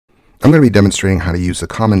I'm going to be demonstrating how to use the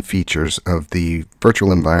common features of the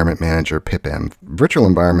Virtual Environment Manager Pipenv. Virtual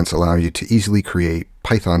environments allow you to easily create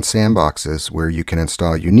Python sandboxes where you can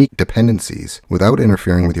install unique dependencies without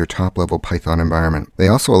interfering with your top-level Python environment. They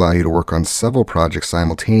also allow you to work on several projects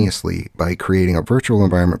simultaneously by creating a virtual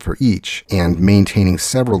environment for each and maintaining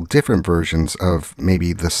several different versions of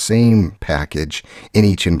maybe the same package in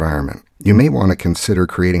each environment. You may want to consider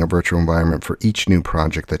creating a virtual environment for each new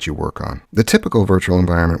project that you work on. The typical virtual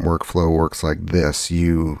environment workflow works like this.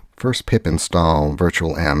 You first pip install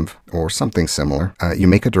virtualenv or something similar. You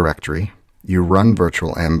make a directory. You run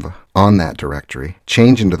virtualenv on that directory,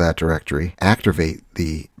 change into that directory, activate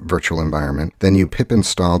the virtual environment, then you pip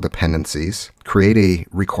install dependencies, create a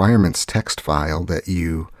requirements.txt file that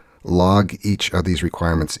you log each of these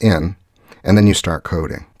requirements in, and then you start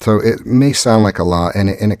coding. So it may sound like a lot, and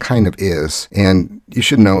it kind of is. And you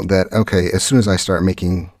should note that, okay, as soon as I start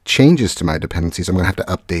making changes to my dependencies, I'm going to have to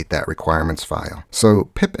update that requirements file. So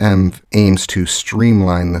pipenv aims to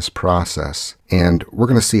streamline this process, and we're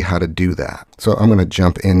going to see how to do that. So I'm going to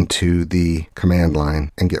jump into the command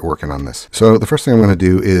line and get working on this. So the first thing I'm going to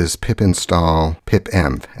do is pip install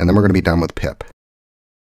pipenv, and then we're going to be done with pip.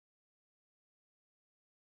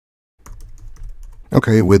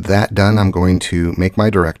 Okay, with that done, I'm going to make my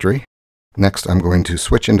directory. Next, I'm going to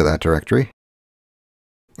switch into that directory.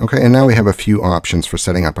 Okay, and now we have a few options for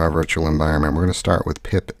setting up our virtual environment. We're going to start with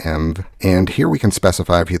pipenv, and here we can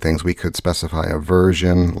specify a few things. We could specify a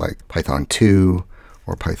version like Python 2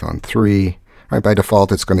 or Python 3. Right, by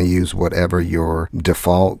default, it's going to use whatever your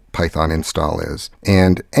default Python install is.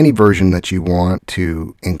 And any version that you want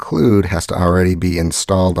to include has to already be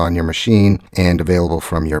installed on your machine and available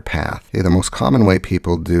from your path. Okay, the most common way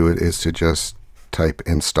people do it is to just type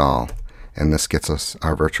install, and this gets us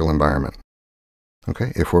our virtual environment.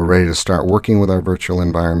 Okay, if we're ready to start working with our virtual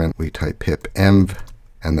environment, we type pipenv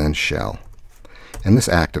and then shell. And this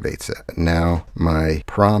activates it. Now my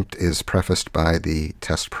prompt is prefaced by the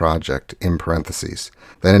test project in parentheses.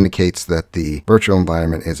 That indicates that the virtual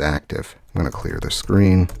environment is active. I'm going to clear the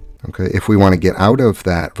screen. Okay, if we want to get out of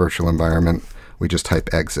that virtual environment, we just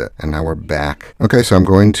type exit, and now we're back. Okay, so I'm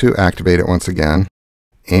going to activate it once again,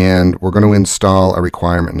 and we're going to install a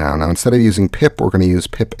requirement now. Now instead of using pip, we're going to use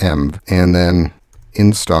pipenv, and then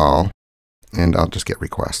install, and I'll just get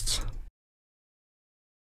requests.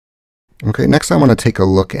 Okay, next I want to take a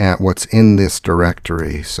look at what's in this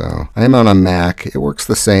directory. So I am on a Mac. It works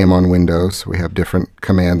the same on Windows. We have different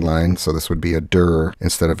command lines, so this would be a dir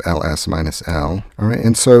instead of ls-l. All right,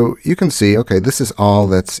 and so you can see, okay, this is all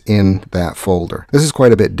that's in that folder. This is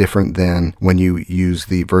quite a bit different than when you use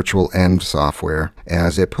the virtualenv software,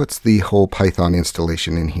 as it puts the whole Python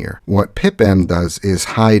installation in here. What pipenv does is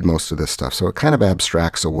hide most of this stuff, so it kind of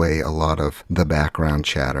abstracts away a lot of the background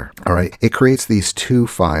chatter. All right, it creates these two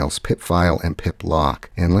files, pip file and pip lock.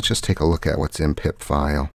 And let's just take a look at what's in pip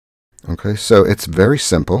file. Okay, so it's very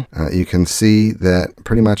simple. You can see that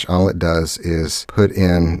pretty much all it does is put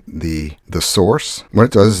in the source. What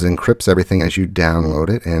it does is encrypts everything as you download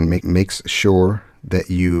it and makes sure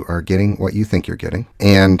that you are getting what you think you're getting.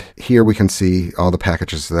 And here we can see all the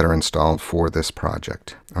packages that are installed for this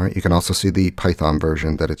project. All right, you can also see the Python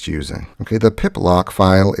version that it's using. Okay, the pip lock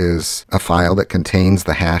file is a file that contains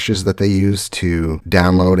the hashes that they use to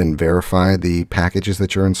download and verify the packages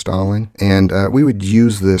that you're installing. And we would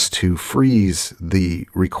use this to freeze the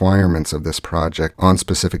requirements of this project on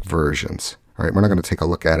specific versions. All right, we're not going to take a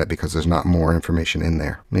look at it because there's not more information in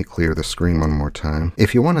there. Let me clear the screen one more time.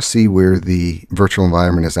 If you want to see where the virtual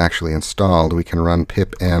environment is actually installed, we can run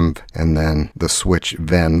pipenv and then the switch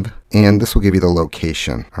venv, and this will give you the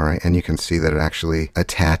location. All right, and you can see that it actually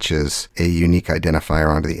attaches a unique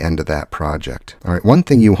identifier onto the end of that project. All right, one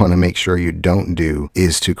thing you want to make sure you don't do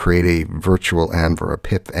is to create a virtualenv or a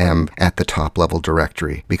pipenv at the top level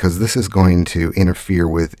directory, because this is going to interfere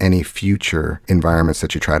with any future environments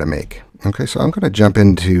that you try to make. Okay, so I'm going to jump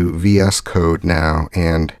into VS Code now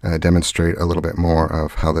and demonstrate a little bit more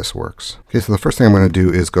of how this works. Okay, so the first thing I'm going to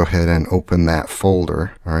do is go ahead and open that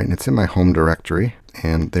folder. All right, and it's in my home directory,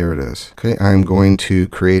 and there it is. Okay, I'm going to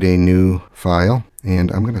create a new file,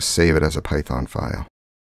 and I'm going to save it as a Python file.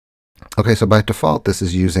 Okay, so by default, this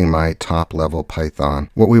is using my top level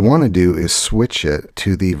Python. What we want to do is switch it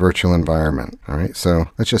to the virtual environment. All right,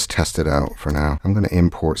 so let's just test it out for now. I'm going to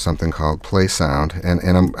import something called play sound,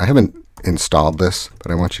 and I haven't installed this,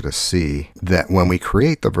 but I want you to see that when we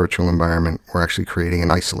create the virtual environment, we're actually creating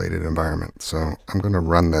an isolated environment. So I'm going to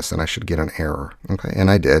run this and I should get an error. Okay, and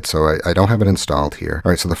I did, so I don't have it installed here.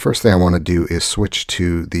 All right, so the first thing I want to do is switch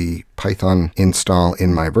to the Python install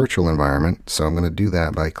in my virtual environment. So I'm going to do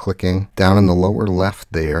that by clicking down in the lower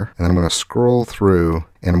left there, and I'm going to scroll through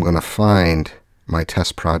and I'm going to find my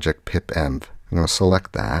test project Pipenv. I'm going to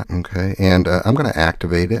select that, okay, and I'm going to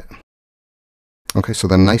activate it. Okay, so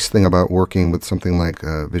the nice thing about working with something like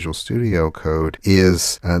Visual Studio Code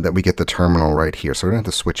is that we get the terminal right here. So we don't have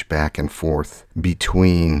to switch back and forth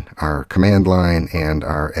between our command line and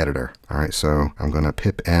our editor. All right, so I'm going to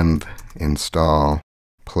pipenv install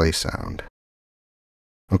playsound.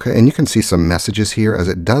 Okay, and you can see some messages here as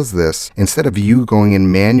it does this. Instead of you going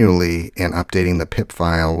in manually and updating the pip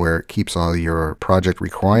file where it keeps all your project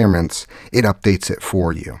requirements, it updates it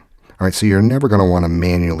for you. All right, so you're never going to want to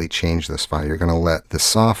manually change this file. You're going to let the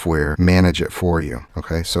software manage it for you.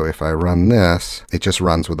 Okay, so if I run this, it just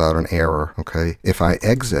runs without an error. Okay, if I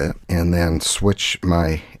exit and then switch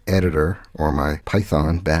my editor or my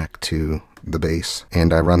Python back to the base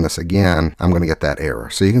and I run this again, I'm going to get that error.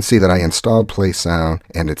 So you can see that I installed playsound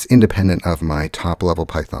and it's independent of my top level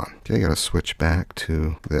Python. Okay, I got to switch back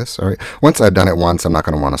to this. All right, once I've done it once, I'm not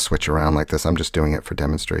going to want to switch around like this. I'm just doing it for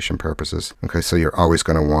demonstration purposes. Okay, so you're always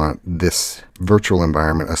going to want this virtual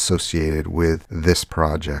environment associated with this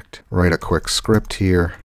project. Write a quick script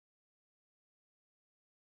here.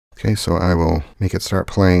 Okay, so I will make it start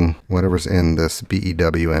playing whatever's in this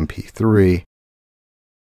BEW MP3.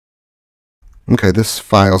 Okay, this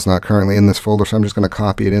file's not currently in this folder, so I'm just going to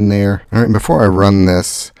copy it in there. All right, before I run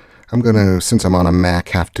this, I'm going to, since I'm on a Mac,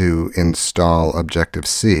 have to install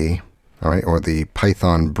Objective-C, all right, or the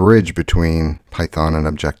Python bridge between Python and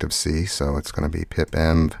Objective-C. So it's going to be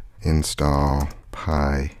pipenv install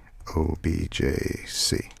pyobjc.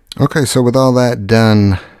 Okay, so with all that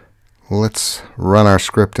done, let's run our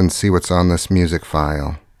script and see what's on this music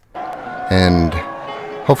file. And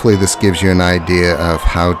hopefully this gives you an idea of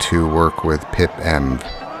how to work with pipenv.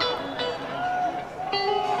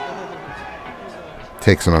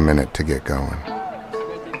 Takes them a minute to get going.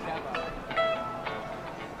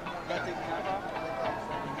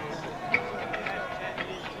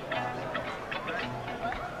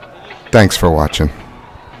 Thanks for watching.